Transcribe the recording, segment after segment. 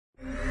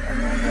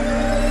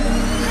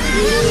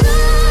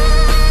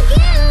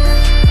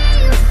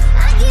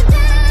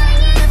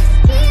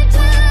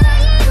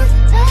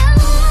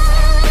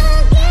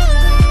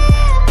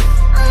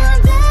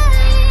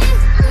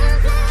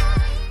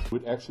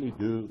actually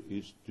do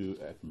is to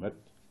admit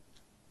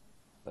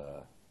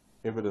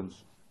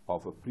evidence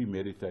of a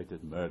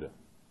premeditated murder.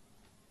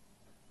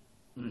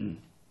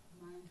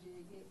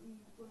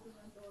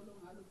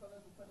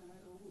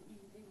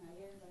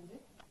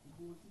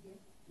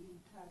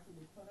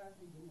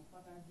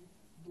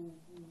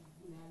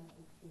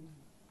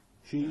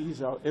 She is,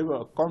 however,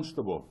 a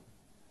constable,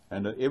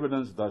 and the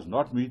evidence does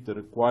not meet the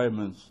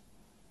requirements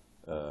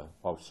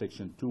of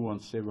Section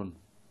 217(1)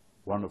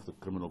 of the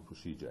Criminal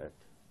Procedure Act.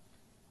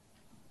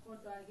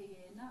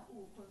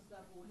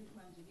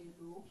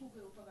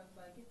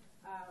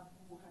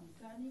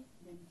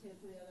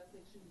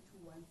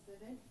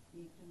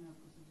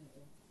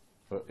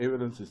 Her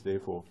evidence is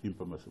therefore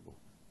impermissible.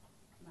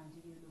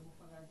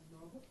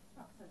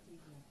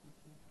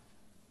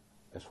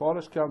 As far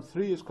as count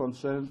 3 is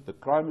concerned, the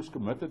crime is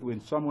committed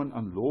when someone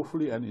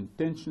unlawfully and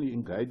intentionally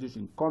engages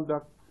in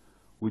conduct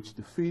which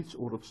defeats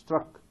or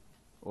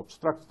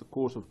obstructs the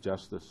course of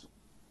justice.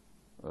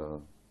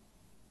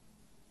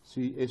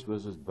 CS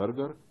versus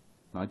Vulgar,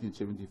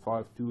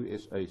 1975, 2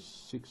 SA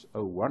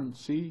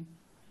 601C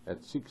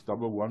at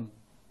 611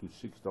 to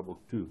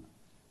 622.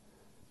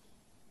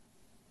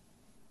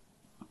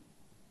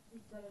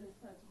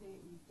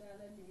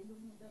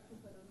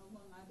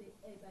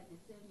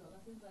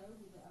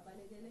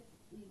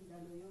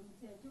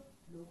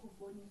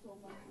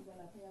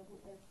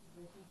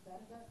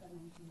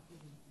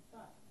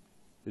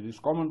 It is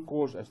common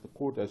cause, as the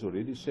court has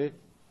already said,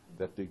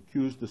 that the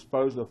accused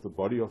disposed of the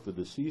body of the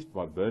deceased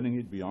by burning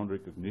it beyond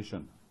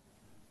recognition.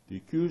 The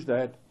accused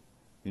had,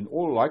 in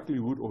all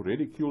likelihood,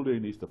 already killed her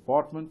in his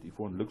apartment, if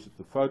one looks at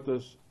the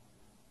photos,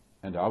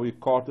 and how he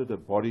carted the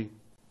body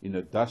in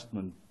a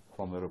dustbin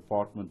from her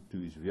apartment to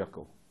his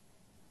vehicle.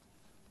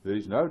 There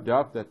is no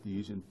doubt that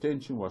his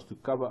intention was to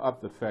cover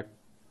up the fact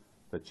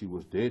that she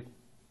was dead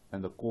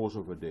and the cause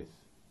of her death.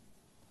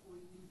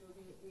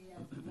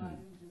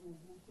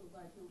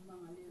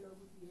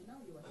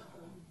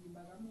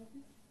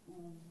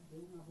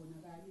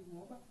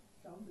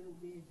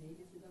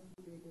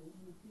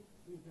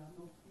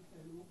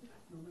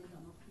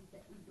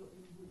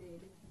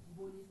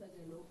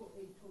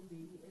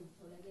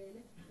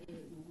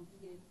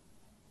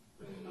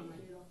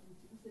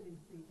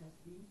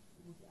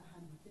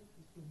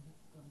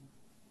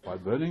 By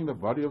burning the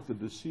body of the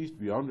deceased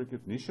beyond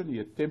recognition, he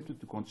attempted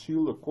to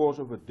conceal the cause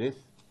of her death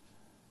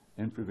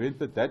and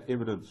prevented that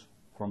evidence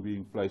from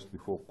being placed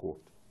before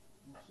court.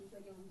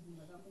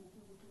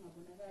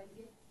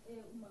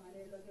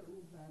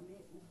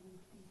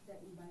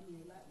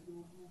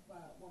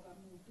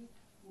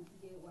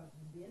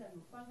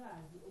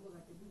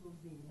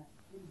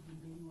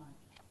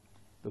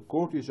 The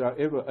court is,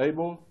 however,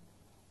 able,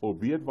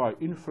 albeit by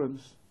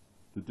inference,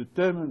 to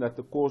determine that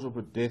the cause of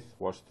her death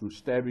was through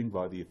stabbing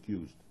by the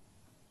accused.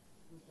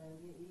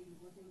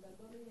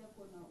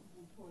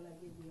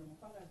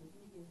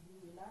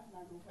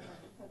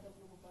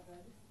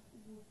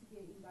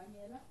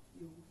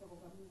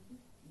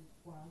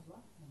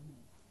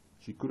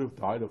 She could have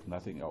died of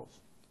nothing else.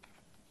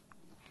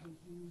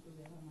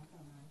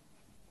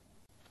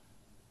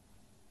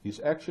 His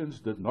actions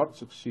did not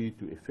succeed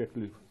to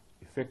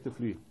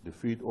effectively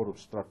defeat or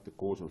obstruct the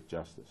cause of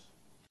justice.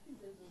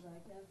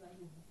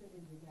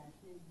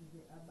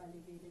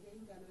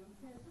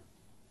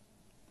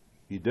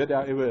 He did,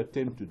 however,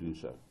 attempt to do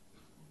so.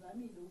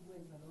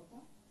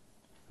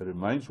 The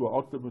remains were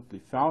ultimately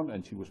found,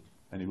 and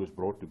he was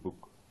brought to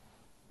book.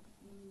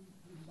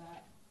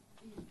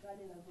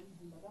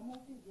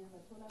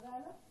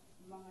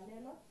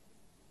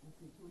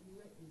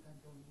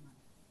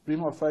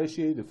 Prima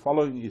facie, the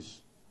following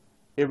is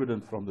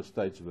evident from the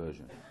state's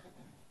version.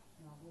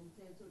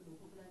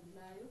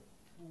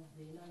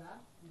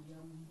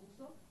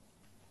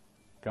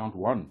 Count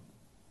 1,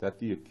 that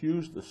the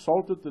accused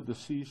assaulted the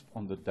deceased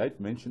on the date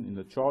mentioned in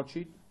the charge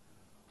sheet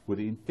with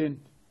the intent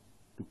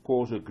to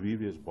cause her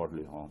grievous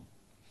bodily harm.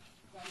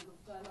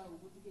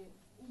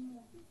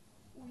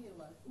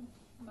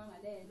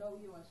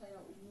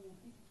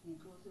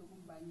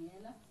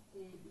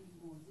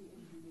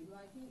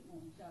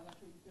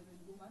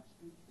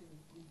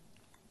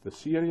 The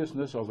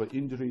seriousness of her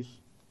injuries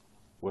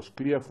was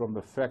clear from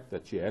the fact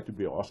that she had to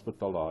be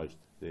hospitalized,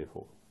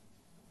 therefore.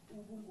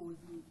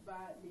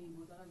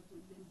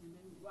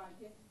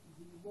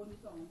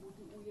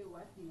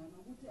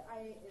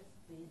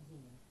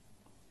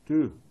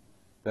 2,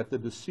 that the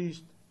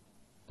deceased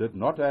did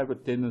not have a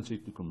tendency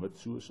to commit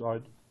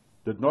suicide,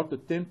 did not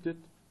attempt it,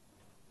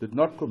 did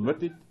not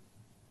commit it,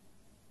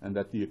 and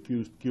that the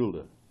accused killed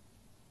her.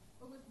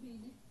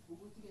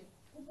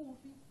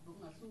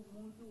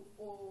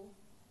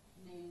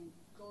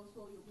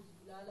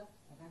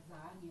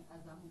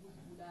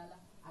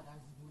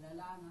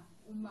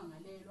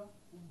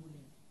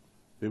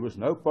 There was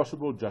no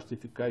possible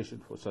justification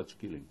for such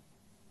killing.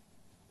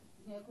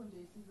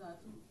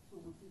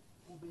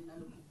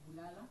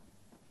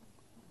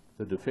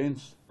 The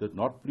defense did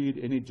not plead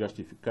any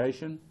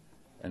justification,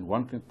 and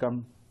one can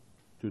come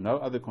to no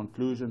other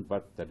conclusion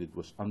but that it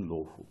was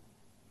unlawful.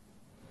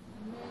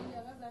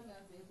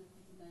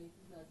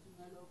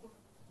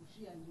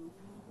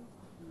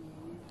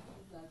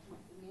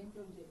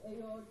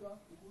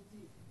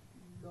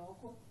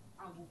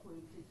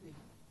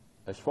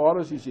 As far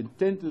as his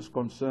intent is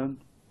concerned,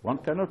 one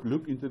cannot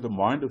look into the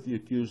mind of the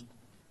accused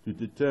to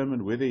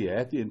determine whether he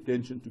had the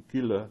intention to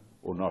kill her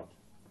or not.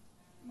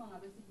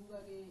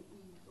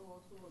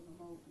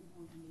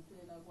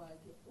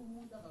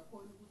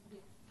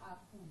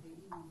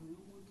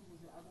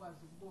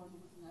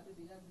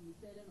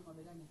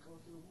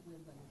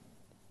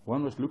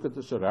 One must look at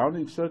the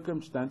surrounding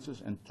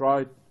circumstances and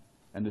try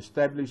and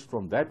establish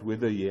from that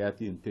whether he had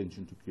the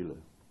intention to kill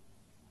her.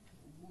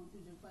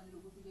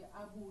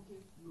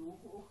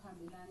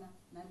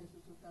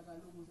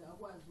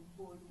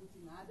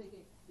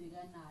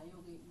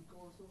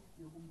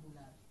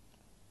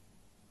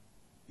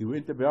 He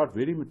went about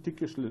very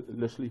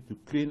meticulously to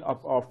clean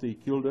up after he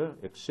killed her,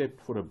 except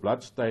for a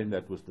blood stain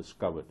that was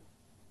discovered.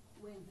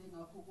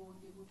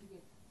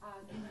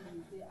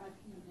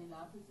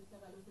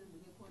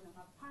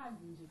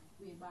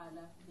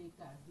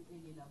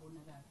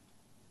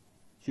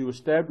 She was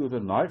stabbed with a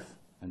knife,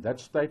 and that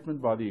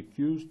statement by the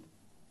accused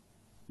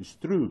is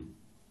true,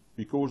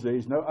 because there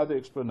is no other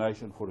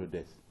explanation for her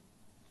death.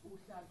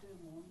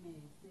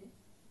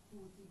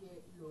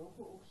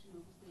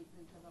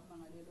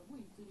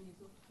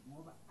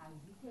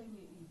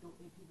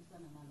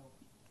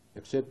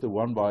 Except the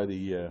one by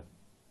the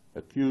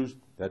accused,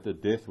 that the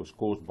death was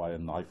caused by a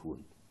knife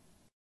wound.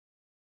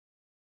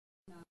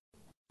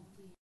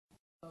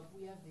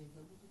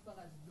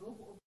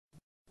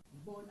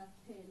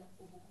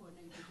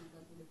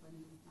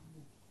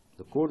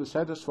 The court is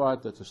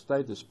satisfied that the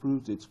state has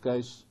proved its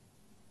case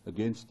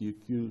against the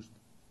accused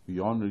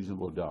beyond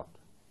reasonable doubt.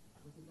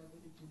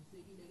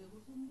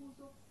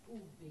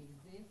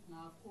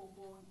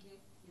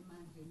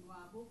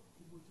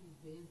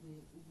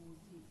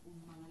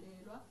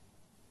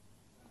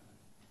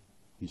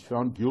 He's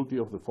found guilty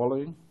of the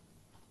following: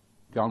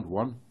 count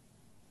 1,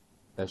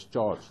 as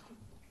charged.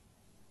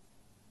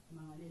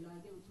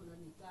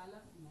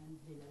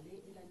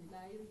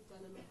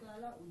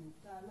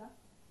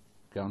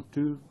 Count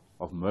 2,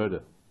 of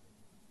murder.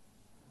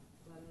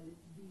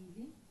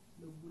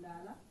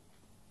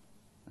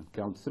 And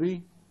count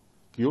 3,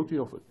 guilty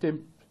of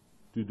attempt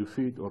to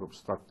defeat or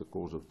obstruct the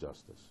cause of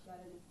justice.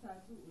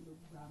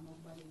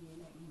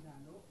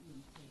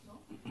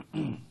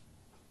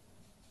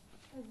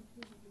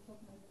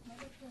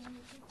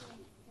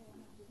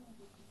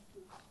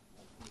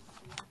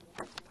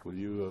 Will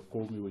you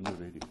call me when you're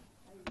ready?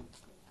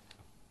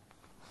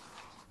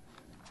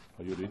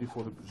 Are you ready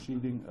for the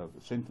proceeding,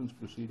 the sentence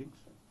proceedings?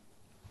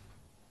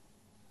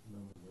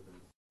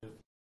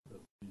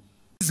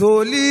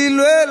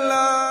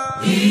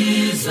 Zolilwela,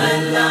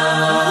 Izwela,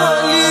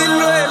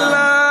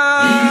 Zolilwela,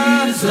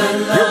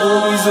 Izwela, yo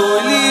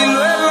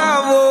Zolilwela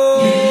bo,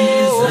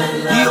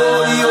 Izwela,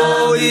 yo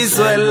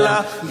Izwela,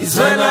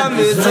 Izwela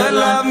me,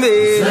 Izwela me,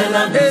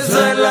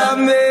 Izwela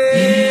me,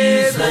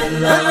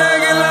 Izwela.